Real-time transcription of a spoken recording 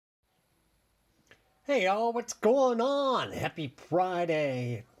Hey y'all, what's going on? Happy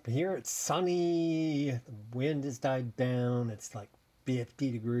Friday. Here it's sunny. The wind has died down. It's like 50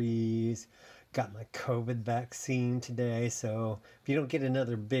 degrees. Got my COVID vaccine today, so if you don't get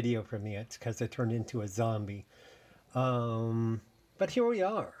another video from me, it's because I turned into a zombie. But here we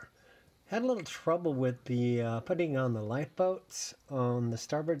are. Had a little trouble with the putting on the lifeboats on the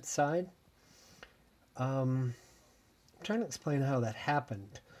starboard side. I'm trying to explain how that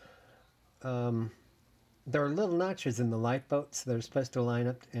happened. There are little notches in the lifeboats that are supposed to line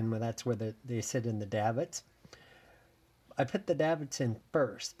up, and that's where they sit in the davits. I put the davits in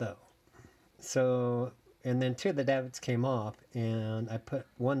first, though. So, and then two of the davits came off, and I put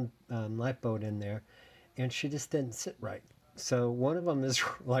one lifeboat in there, and she just didn't sit right. So one of them is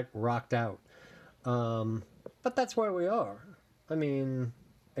like rocked out. But that's where we are. I mean,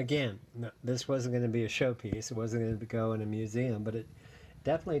 again, this wasn't going to be a showpiece. It wasn't going to go in a museum, but it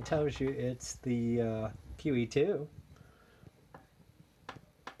definitely tells you it's the QE2,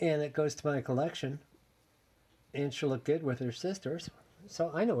 and it goes to my collection, and she'll look good with her sisters, so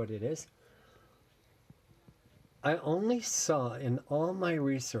I know what it is. I only saw in all my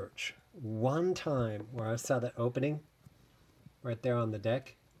research one time where I saw that opening right there on the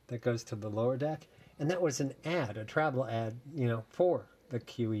deck that goes to the lower deck, and that was an ad, a travel ad, for the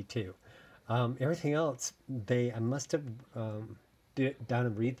QE2. Everything else, I must have done a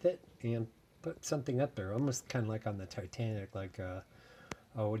refit and put something up there, almost kind of like on the Titanic, like,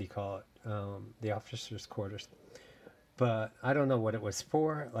 what do you call it? The officers' quarters. But I don't know what it was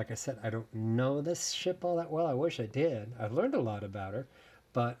for. Like I said, I don't know this ship all that well. I wish I did. I've learned a lot about her.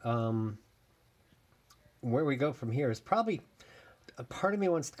 But where we go from here is probably, a part of me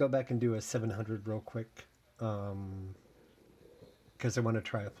wants to go back and do a 700 real quick. Because I want to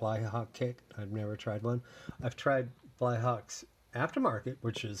try a Flyhawk kit. I've never tried one. I've tried Flyhawks aftermarket,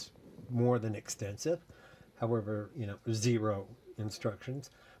 which is more than extensive. However, zero instructions.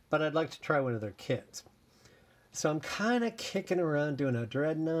 But I'd like to try one of their kits. So I'm kind of kicking around doing a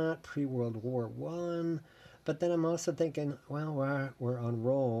Dreadnought pre-World War I. But then I'm also thinking, well, we're on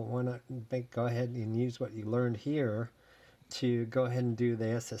roll. Why not go ahead and use what you learned here to go ahead and do the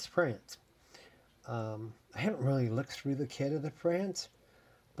SS France. I haven't really looked through the kit of the France,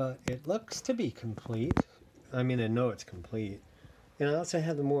 but it looks to be complete. I mean, I know it's complete. And I also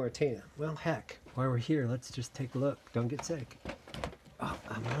have the Mauritania. Well, heck, while we're here, let's just take a look. Don't get sick. Oh,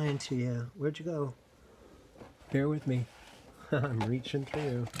 I'm lying to you. Where'd you go? Bear with me. I'm reaching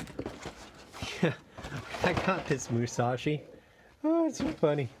through. Yeah, I got this Musashi. Oh, it's so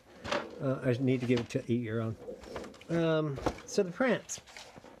funny. I need to give it to 8-year-old. So the France.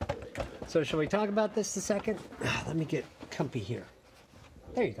 So shall we talk about this a second? Let me get comfy here.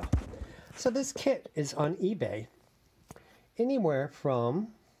 There you go. So this kit is on eBay. Anywhere from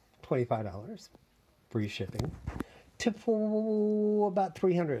 $25, free shipping, to about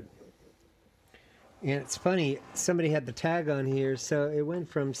 $300. And it's funny, somebody had the tag on here, so it went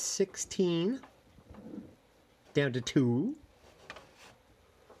from 16 down to 2,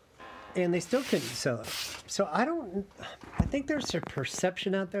 and they still couldn't sell it. So I think there's a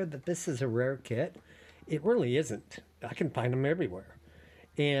perception out there that this is a rare kit. It really isn't. I can find them everywhere.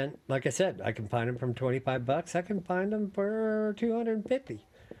 And like I said, I can find them from 25 bucks. I can find them for 250.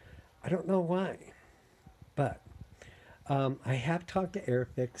 I don't know why. But I have talked to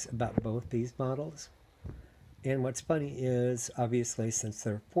Airfix about both these models. And what's funny is, obviously, since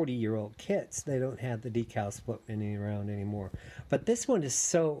they're 40-year-old kits, they don't have the decals floating around anymore. But this one is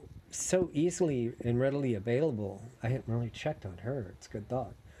so easily and readily available. I haven't really checked on her. It's a good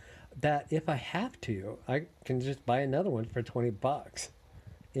thought. That if I have to, I can just buy another one for 20 bucks.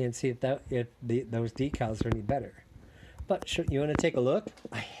 And see if those decals are any better. But you want to take a look?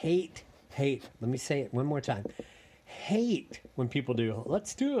 I hate, let me say it one more time. Hate when people do,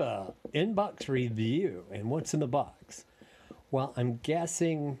 let's do a inbox review and what's in the box. Well, I'm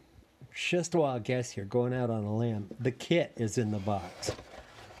guessing, just a wild guess here, going out on a limb, the kit is in the box.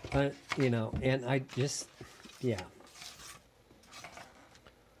 And I just, yeah.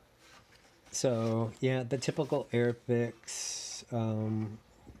 So, yeah, the typical Airfix,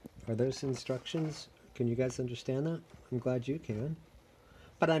 are those instructions? Can you guys understand that? I'm glad you can.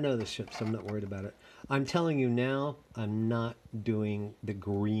 But I know the ship, so I'm not worried about it. I'm telling you now, I'm not doing the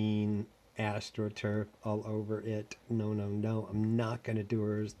green AstroTurf all over it. No, no, no. I'm not going to do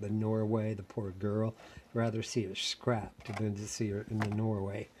her as the Norway, the poor girl. I'd rather see her scrapped than to see her in the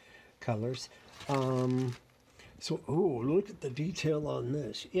Norway colors. So, oh, look at the detail on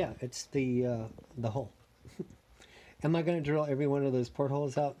this. Yeah, it's the hull. Am I going to drill every one of those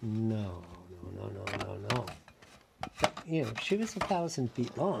portholes out? No, no, no, no, no, no. But, she was 1,000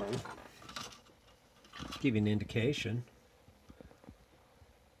 feet long. give you an indication.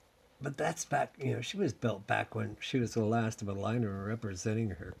 But that's back, you know, she was built back when she was the last of a liner representing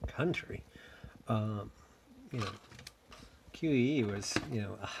her country. You know, QE was, you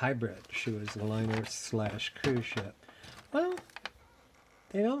know, a hybrid. She was a liner slash cruise ship. Well,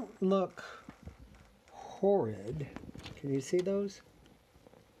 they don't look horrid. Can you see those?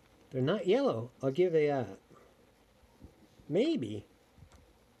 They're not yellow. I'll give you that. Maybe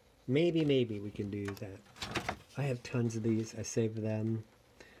we can do that. I have tons of these. I saved them.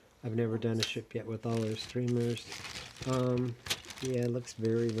 I've never done a ship yet with all their streamers. Yeah, it looks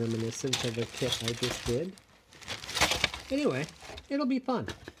very reminiscent of a kit I just did. Anyway, it'll be fun.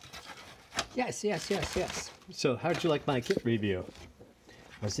 Yes. So, how'd you like my kit review?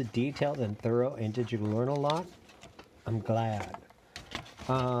 Was it detailed and thorough, and did you learn a lot? I'm glad.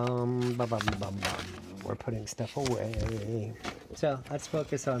 We're putting stuff away. So, let's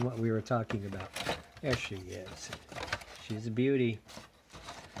focus on what we were talking about. There she is. She's a beauty.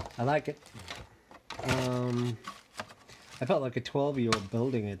 I like it. I felt like a 12-year-old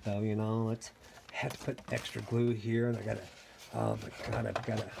building it, though, you know. I had to put extra glue here, and I gotta, oh my God, I've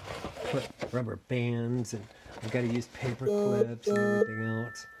gotta put rubber bands, and I've gotta use paper clips and everything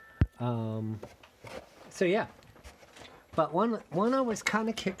else. So yeah. But one I was kind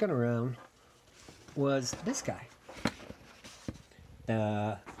of kicking around was this guy.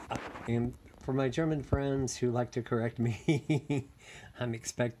 And for my German friends who like to correct me, I'm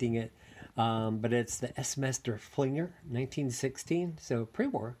expecting it. But it's the SMS Der Flinger, 1916, so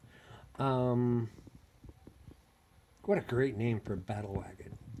pre-war. What a great name for a battle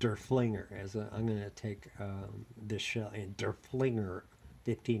wagon. Der Flinger. I'm going to take this shell and Der Flinger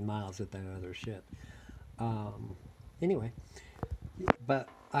 15 miles with that other ship. Anyway, but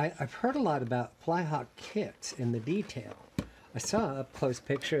I've heard a lot about Flyhawk kits and the detail. I saw a close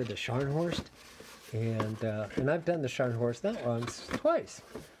picture of the Scharnhorst, and I've done the Scharnhorst not once, twice.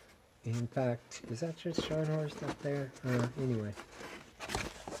 In fact, is that just Scharnhorst up there? Anyway.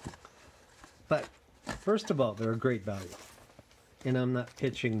 But, first of all, they're a great value. And I'm not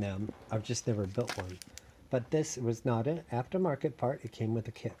pitching them. I've just never built one. But this was not an aftermarket part. It came with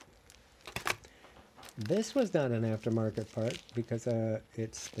a kit. This was not an aftermarket part because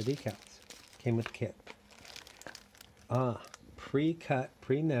it's the decals. Came with a kit. Pre-cut,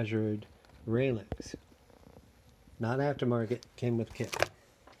 pre-measured railings. Not aftermarket. Came with a kit.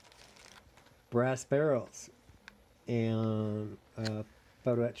 Brass barrels and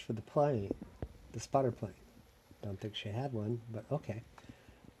photo etch for the plane, the spotter plane. Don't think she had one, but okay.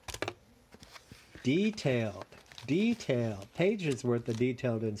 Detailed, pages worth of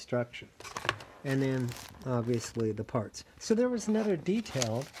detailed instructions, and then obviously the parts. So there was another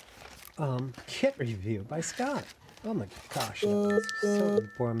detailed kit review by Scott. Oh my gosh, that was so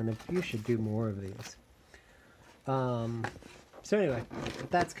informative. You should do more of these. So anyway,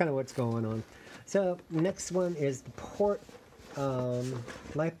 that's kind of what's going on. So next one is the port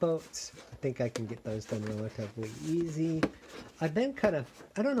lifeboats. I think I can get those done relatively easy. I've been kind of,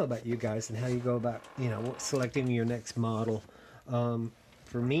 I don't know about you guys and how you go about, you know, selecting your next model.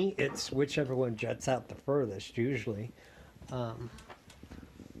 For me, it's whichever one jets out the furthest usually.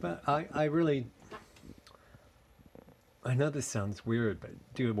 But I really, I know this sounds weird, but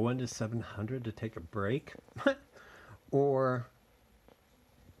do a 1 to 700 to take a break? Or,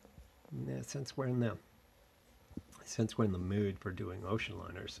 yeah, since we're in the mood for doing ocean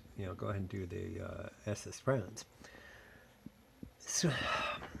liners, you know, go ahead and do the SS France. So,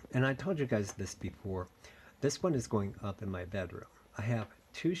 and I told you guys this before. This one is going up in my bedroom. I have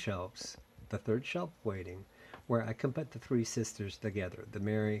 2 shelves, the 3rd shelf waiting, where I can put the 3 sisters together, the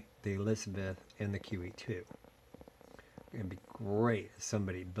Mary, the Elizabeth, and the QE2. It'd be great if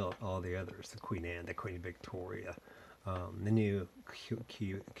somebody built all the others, the Queen Anne, the Queen Victoria, the new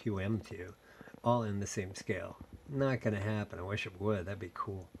QM2, all in the same scale. Not going to happen. I wish it would. That'd be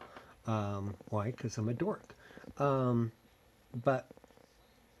cool. Why? Because I'm a dork. But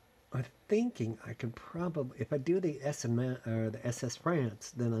I'm thinking I could probably, if I do the the SS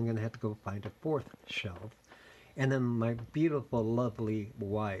France, then I'm going to have to go find a 4th shelf. And then my beautiful, lovely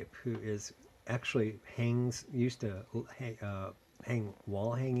wife, who is actually used to hang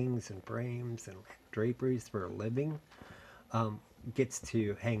wall hangings and frames and draperies for a living, gets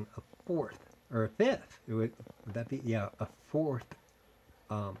to hang a 4th or a 5th. Would that be, yeah, a 4th,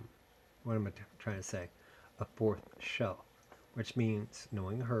 what am I trying to say? A 4th shelf, which means,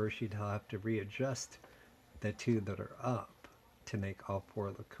 knowing her, she'd have to readjust the 2 that are up to make all 4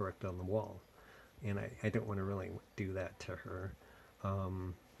 look correct on the wall. And I don't want to really do that to her.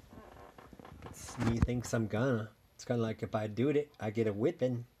 Me thinks I'm gonna. It's kind of like if I do it, I get a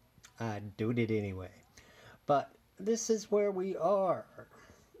whipping. I do it anyway. But this is where we are.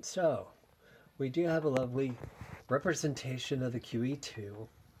 So we do have a lovely representation of the QE2.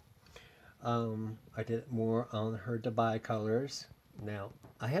 I did more on her Dubai colors. Now,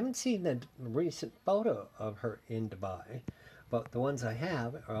 I haven't seen the recent photo of her in Dubai, but the ones I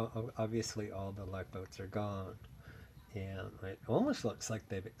have, obviously all the lifeboats are gone. And it almost looks like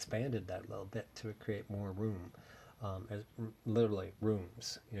they've expanded that a little bit to create more room. As literally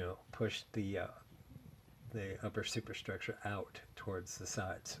rooms, push the upper superstructure out towards the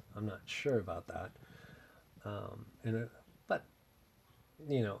sides. I'm not sure about that. But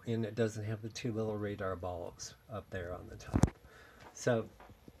and it doesn't have the two little radar balls up there on the top. So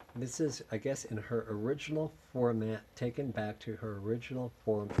this is, I guess, in her original format, taken back to her original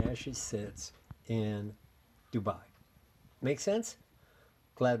form as she sits in Dubai. Make sense?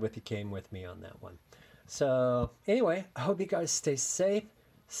 Glad with you came with me on that one. So anyway, I hope you guys stay safe,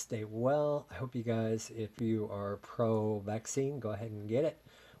 stay well. I hope you guys, if you are pro-vaccine, go ahead and get it.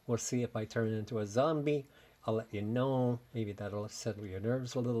 We'll see if I turn into a zombie. I'll let you know. Maybe that'll settle your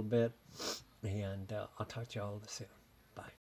nerves a little bit. And I'll talk to you all soon.